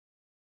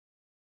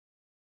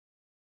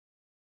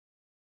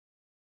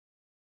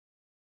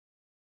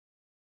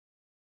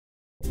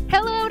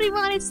Hello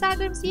everyone, it's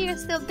Sakuems here.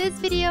 So this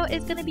video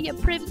is gonna be a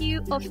preview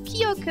of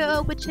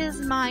Kyoko, which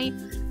is my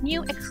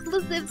new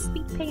exclusive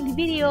speed paint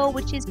video,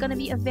 which is gonna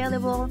be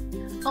available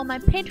on my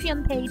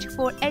Patreon page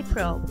for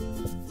April.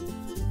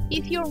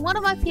 If you're one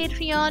of my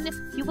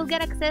Patreon, you will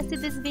get access to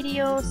this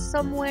video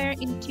somewhere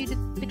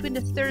between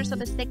the third and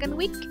the second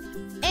week.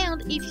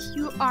 And if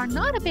you are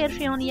not a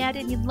Patreon yet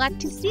and you'd like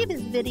to see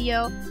this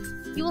video,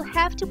 you will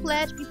have to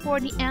pledge before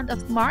the end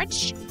of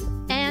March.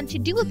 And to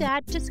do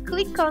that, just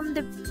click on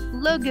the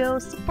logo,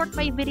 support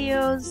my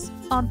videos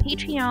on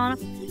Patreon,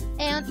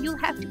 and you'll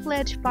have to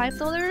pledge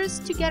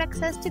 $5 to get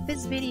access to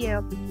this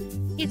video.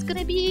 It's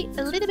gonna be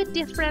a little bit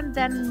different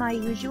than my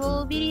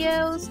usual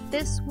videos.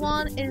 This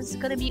one is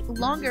gonna be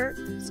longer,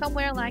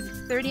 somewhere like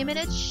 30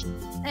 minutes.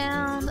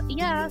 And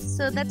yeah,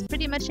 so that's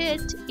pretty much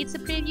it. It's a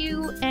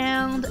preview,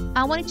 and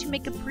I wanted to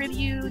make a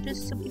preview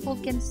just so people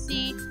can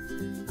see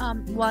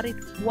what it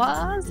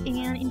was,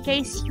 and in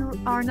case you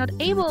are not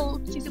able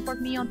to support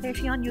me on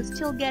Patreon, you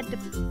still get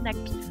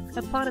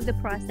a part of the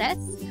process.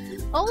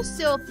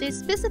 Also, this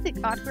specific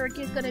artwork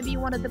is gonna be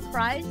one of the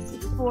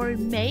prizes for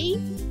May,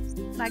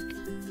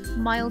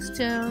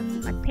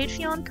 milestone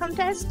Patreon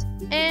contest.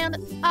 And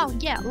oh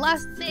yeah,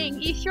 last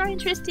thing, if you're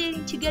interested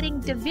into getting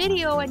the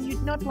video and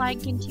you're not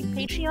into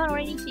Patreon or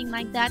anything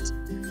like that,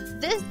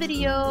 this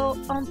video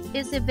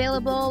is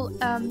available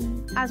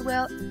as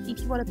well. If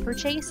you want to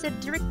purchase it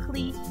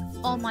directly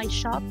on my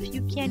shop,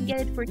 you can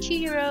get it for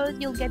 €2.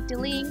 You'll get the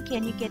link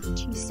and you get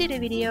to see the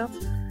video.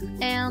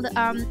 And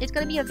it's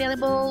gonna be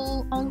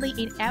available only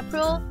in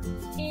April.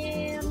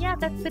 And yeah,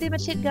 that's pretty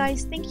much it,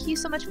 guys. Thank you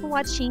so much for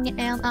watching,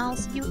 and I'll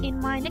see you in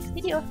my next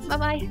video. Bye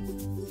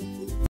bye.